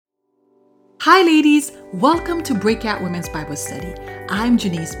Hi, ladies. Welcome to Breakout Women's Bible Study. I'm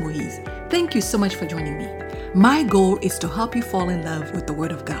Janice Moise. Thank you so much for joining me. My goal is to help you fall in love with the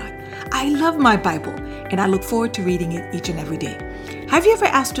Word of God. I love my Bible, and I look forward to reading it each and every day. Have you ever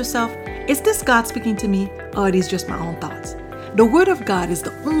asked yourself, is this God speaking to me, or are these just my own thoughts? The Word of God is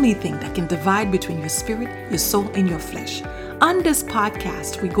the only thing that can divide between your spirit, your soul, and your flesh. On this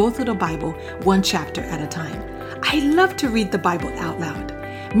podcast, we go through the Bible one chapter at a time. I love to read the Bible out loud.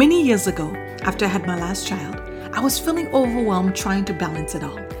 Many years ago, after I had my last child, I was feeling overwhelmed trying to balance it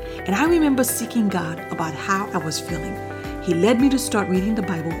all. And I remember seeking God about how I was feeling. He led me to start reading the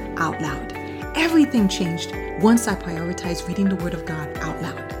Bible out loud. Everything changed once I prioritized reading the Word of God out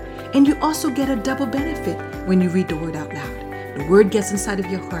loud. And you also get a double benefit when you read the Word out loud. The Word gets inside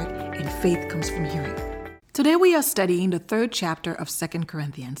of your heart and faith comes from hearing. Today we are studying the third chapter of 2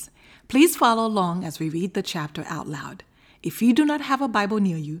 Corinthians. Please follow along as we read the chapter out loud. If you do not have a Bible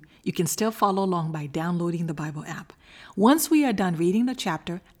near you, you can still follow along by downloading the Bible app. Once we are done reading the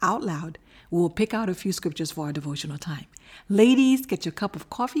chapter out loud, we will pick out a few scriptures for our devotional time. Ladies, get your cup of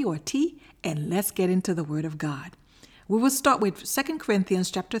coffee or tea, and let's get into the Word of God. We will start with 2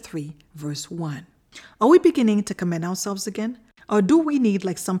 Corinthians chapter 3, verse 1. Are we beginning to commend ourselves again? Or do we need,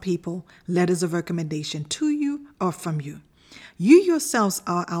 like some people, letters of recommendation to you or from you? You yourselves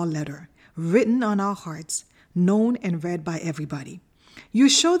are our letter, written on our hearts, known and read by everybody. You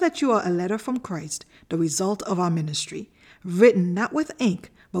show that you are a letter from Christ, the result of our ministry, written not with ink,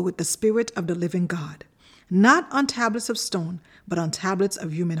 but with the Spirit of the living God, not on tablets of stone, but on tablets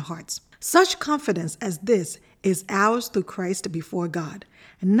of human hearts. Such confidence as this is ours through Christ before God.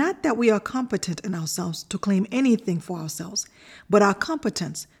 Not that we are competent in ourselves to claim anything for ourselves, but our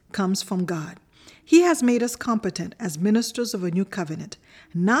competence comes from God. He has made us competent as ministers of a new covenant,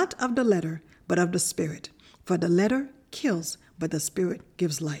 not of the letter, but of the Spirit. For the letter kills, but the Spirit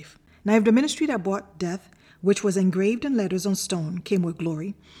gives life. Now if the ministry that brought death, which was engraved in letters on stone, came with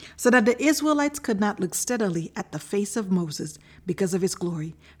glory, so that the Israelites could not look steadily at the face of Moses because of his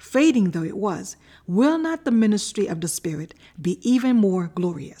glory, fading though it was, will not the ministry of the Spirit be even more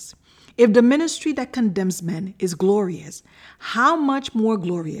glorious? If the ministry that condemns men is glorious, how much more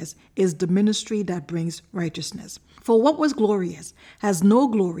glorious is the ministry that brings righteousness? For what was glorious has no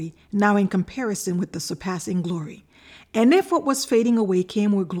glory now in comparison with the surpassing glory. And if what was fading away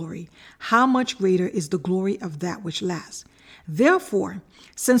came with glory, how much greater is the glory of that which lasts? Therefore,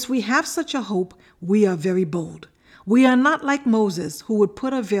 since we have such a hope, we are very bold. We are not like Moses, who would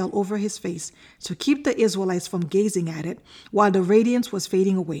put a veil over his face to keep the Israelites from gazing at it while the radiance was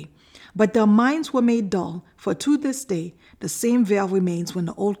fading away. But their minds were made dull, for to this day the same veil remains when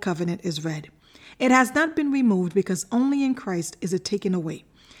the old covenant is read. It has not been removed because only in Christ is it taken away.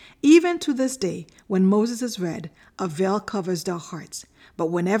 Even to this day, when Moses is read, a veil covers their hearts.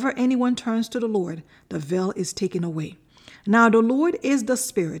 But whenever anyone turns to the Lord, the veil is taken away. Now the Lord is the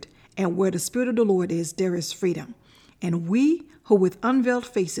Spirit, and where the Spirit of the Lord is, there is freedom. And we, who with unveiled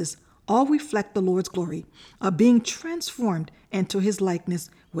faces all reflect the Lord's glory, are being transformed into his likeness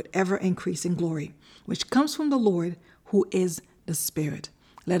with ever-increasing glory, which comes from the Lord, who is the Spirit.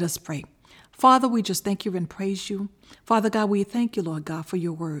 Let us pray. Father, we just thank you and praise you. Father God, we thank you, Lord God, for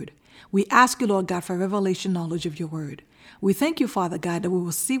your word. We ask you, Lord God, for revelation knowledge of your word. We thank you, Father God, that we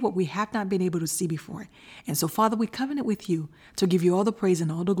will see what we have not been able to see before. And so, Father, we covenant with you to give you all the praise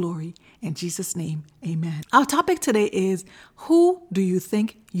and all the glory. In Jesus' name, amen. Our topic today is, who do you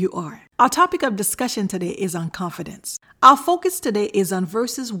think you are? Our topic of discussion today is on confidence. Our focus today is on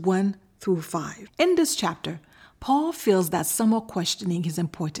verses 1 through 5. In this chapter, Paul feels that some are questioning his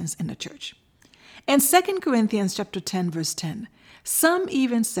importance in the church. In 2 Corinthians chapter 10, verse 10, some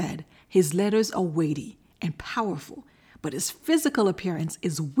even said his letters are weighty and powerful, but his physical appearance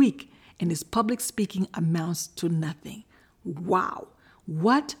is weak and his public speaking amounts to nothing. Wow,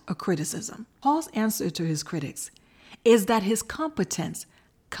 what a criticism. Paul's answer to his critics is that his competence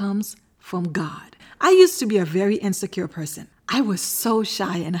comes from God. I used to be a very insecure person. I was so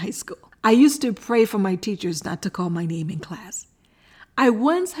shy in high school. I used to pray for my teachers not to call my name in class. I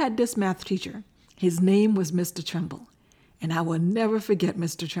once had this math teacher. His name was Mr. Trimble, and I will never forget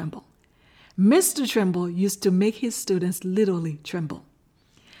Mr. Trimble. Mr. Trimble used to make his students literally tremble.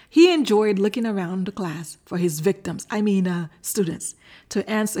 He enjoyed looking around the class for his students, to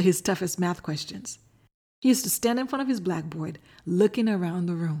answer his toughest math questions. He used to stand in front of his blackboard, looking around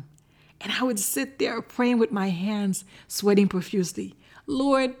the room, and I would sit there praying with my hands, sweating profusely.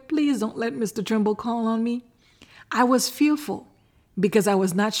 Lord, please don't let Mr. Trimble call on me. I was fearful because I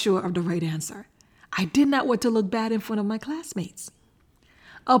was not sure of the right answer. I did not want to look bad in front of my classmates.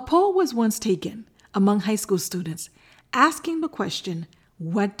 A poll was once taken among high school students asking the question,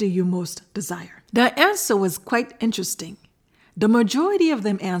 What do you most desire? The answer was quite interesting. The majority of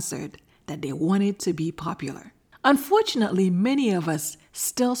them answered that they wanted to be popular. Unfortunately, many of us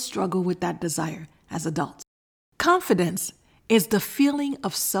still struggle with that desire as adults. Confidence is the feeling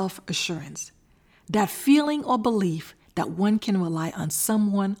of self-assurance, that feeling or belief that one can rely on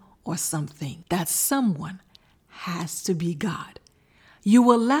someone or something. That someone has to be God. You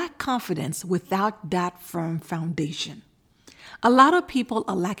will lack confidence without that firm foundation. A lot of people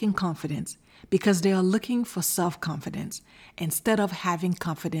are lacking confidence because they are looking for self-confidence instead of having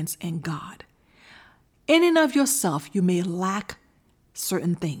confidence in God. In and of yourself, you may lack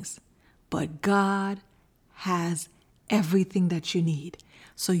certain things, but God has everything that you need,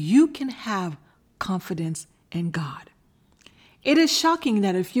 so you can have confidence in God. It is shocking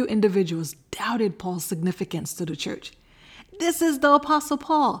that a few individuals doubted Paul's significance to the church. This is the Apostle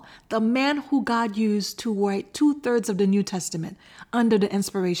Paul, the man who God used to write 2/3 of the New Testament under the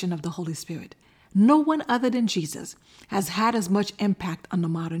inspiration of the Holy Spirit. No one other than Jesus has had as much impact on the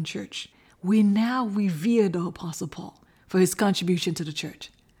modern church. We now revere the Apostle Paul for his contribution to the church.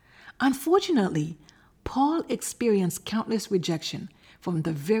 Unfortunately, Paul experienced countless rejection from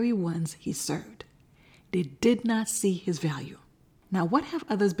the very ones he served. They did not see his value. Now, what have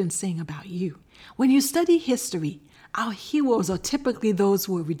others been saying about you? When you study history, our heroes are typically those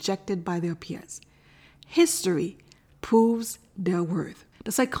who were rejected by their peers. History proves their worth.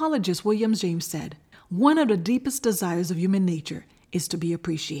 The psychologist William James said, "One of the deepest desires of human nature is to be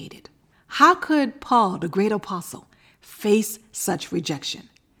appreciated." How could Paul, the great apostle, face such rejection?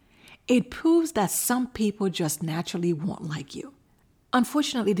 It proves that some people just naturally won't like you.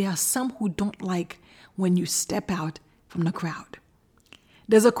 Unfortunately, there are some who don't like when you step out from the crowd.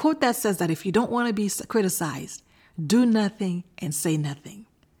 There's a quote that says that if you don't want to be criticized, do nothing and say nothing.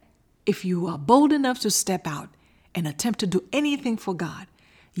 If you are bold enough to step out and attempt to do anything for God,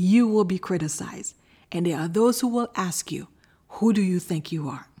 you will be criticized. And there are those who will ask you, who do you think you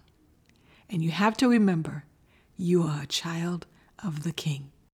are? And you have to remember, you are a child of the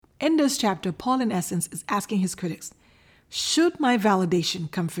King. In this chapter, Paul, in essence, is asking his critics, should my validation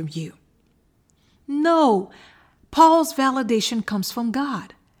come from you? No, Paul's validation comes from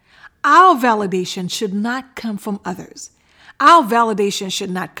God. Our validation should not come from others. Our validation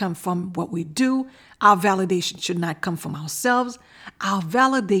should not come from what we do. Our validation should not come from ourselves. Our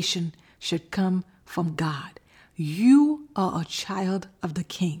validation should come from God. You are a child of the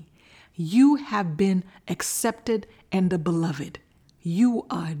King. You have been accepted in the beloved. You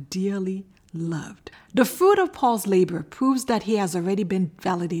are dearly loved. The fruit of Paul's labor proves that he has already been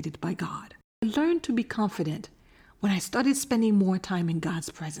validated by God. I learned to be confident when I started spending more time in God's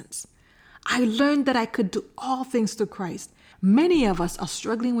presence. I learned that I could do all things through Christ. Many of us are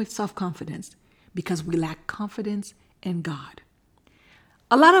struggling with self-confidence because we lack confidence in God.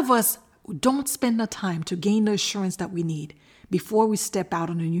 A lot of us don't spend the time to gain the assurance that we need before we step out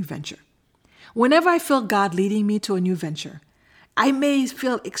on a new venture. Whenever I feel God leading me to a new venture, I may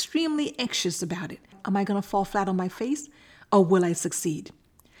feel extremely anxious about it. Am I going to fall flat on my face, or will I succeed?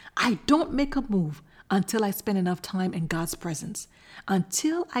 I don't make a move until I spend enough time in God's presence,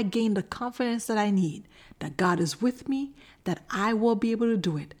 until I gain the confidence that I need, that God is with me, that I will be able to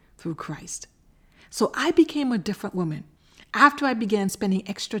do it through Christ. So I became a different woman after I began spending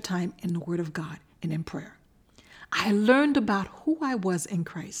extra time in the Word of God and in prayer. I learned about who I was in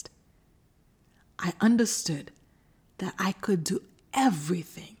Christ. I understood that I could do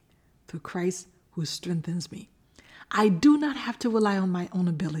everything through Christ who strengthens me. I do not have to rely on my own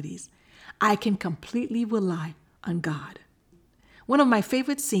abilities. I can completely rely on God. One of my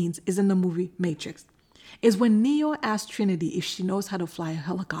favorite scenes is in the movie Matrix. Is when Neo asked Trinity if she knows how to fly a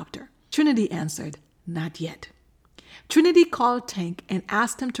helicopter. Trinity answered, "Not yet." Trinity called Tank and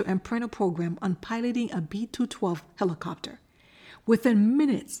asked him to imprint a program on piloting a B-212 helicopter. Within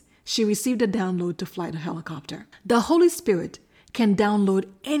minutes, she received a download to fly the helicopter. The Holy Spirit can download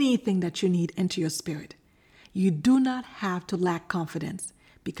anything that you need into your spirit. You do not have to lack confidence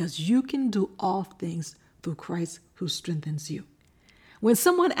because you can do all things through Christ who strengthens you. When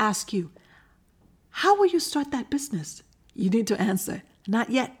someone asks you, how will you start that business? You need to answer, not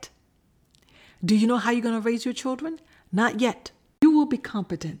yet. Do you know how you're going to raise your children? Not yet. You will be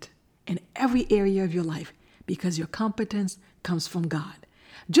competent in every area of your life because your competence comes from God.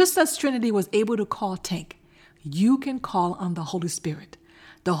 Just as Trinity was able to call Tank, you can call on the Holy Spirit.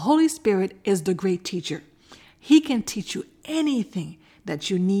 The Holy Spirit is the great teacher. He can teach you anything that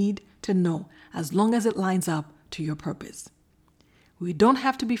you need to know as long as it lines up to your purpose. We don't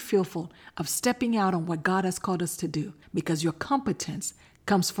have to be fearful of stepping out on what God has called us to do because your competence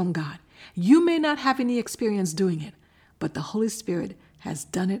comes from God. You may not have any experience doing it, but the Holy Spirit has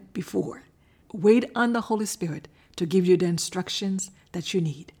done it before. Wait on the Holy Spirit to give you the instructions that you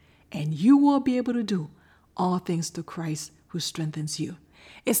need, and you will be able to do all things through Christ who strengthens you.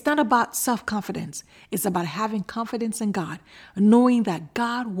 It's not about self-confidence. It's about having confidence in God, knowing that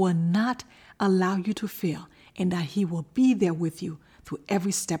God will not allow you to fail and that He will be there with you through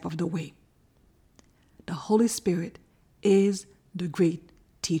every step of the way. The Holy Spirit is the great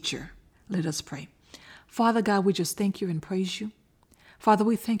teacher. Let us pray. Father God, we just thank you and praise you. Father,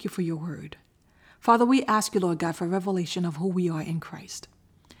 we thank you for your word. Father, we ask you, Lord God, for revelation of who we are in Christ.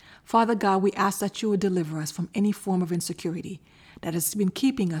 Father God, we ask that you would deliver us from any form of insecurity that has been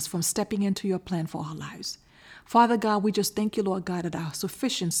keeping us from stepping into your plan for our lives. Father God, we just thank you, Lord God, that our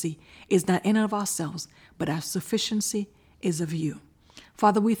sufficiency is not in and of ourselves, but our sufficiency is of you.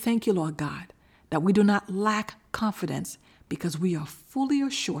 Father, we thank you, Lord God, that we do not lack confidence because we are fully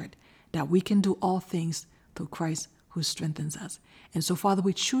assured that we can do all things through Christ who strengthens us. And so, Father,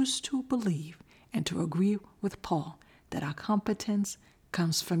 we choose to believe and to agree with Paul that our competence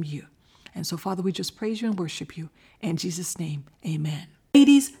comes from you. And so, Father, we just praise you and worship you. In Jesus' name, amen.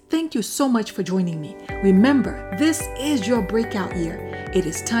 Ladies, thank you so much for joining me. Remember, this is your breakout year. It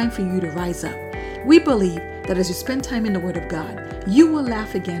is time for you to rise up. We believe that as you spend time in the Word of God, you will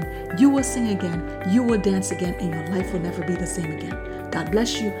laugh again, you will sing again, you will dance again, and your life will never be the same again. God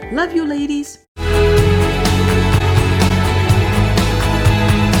bless you. Love you, ladies.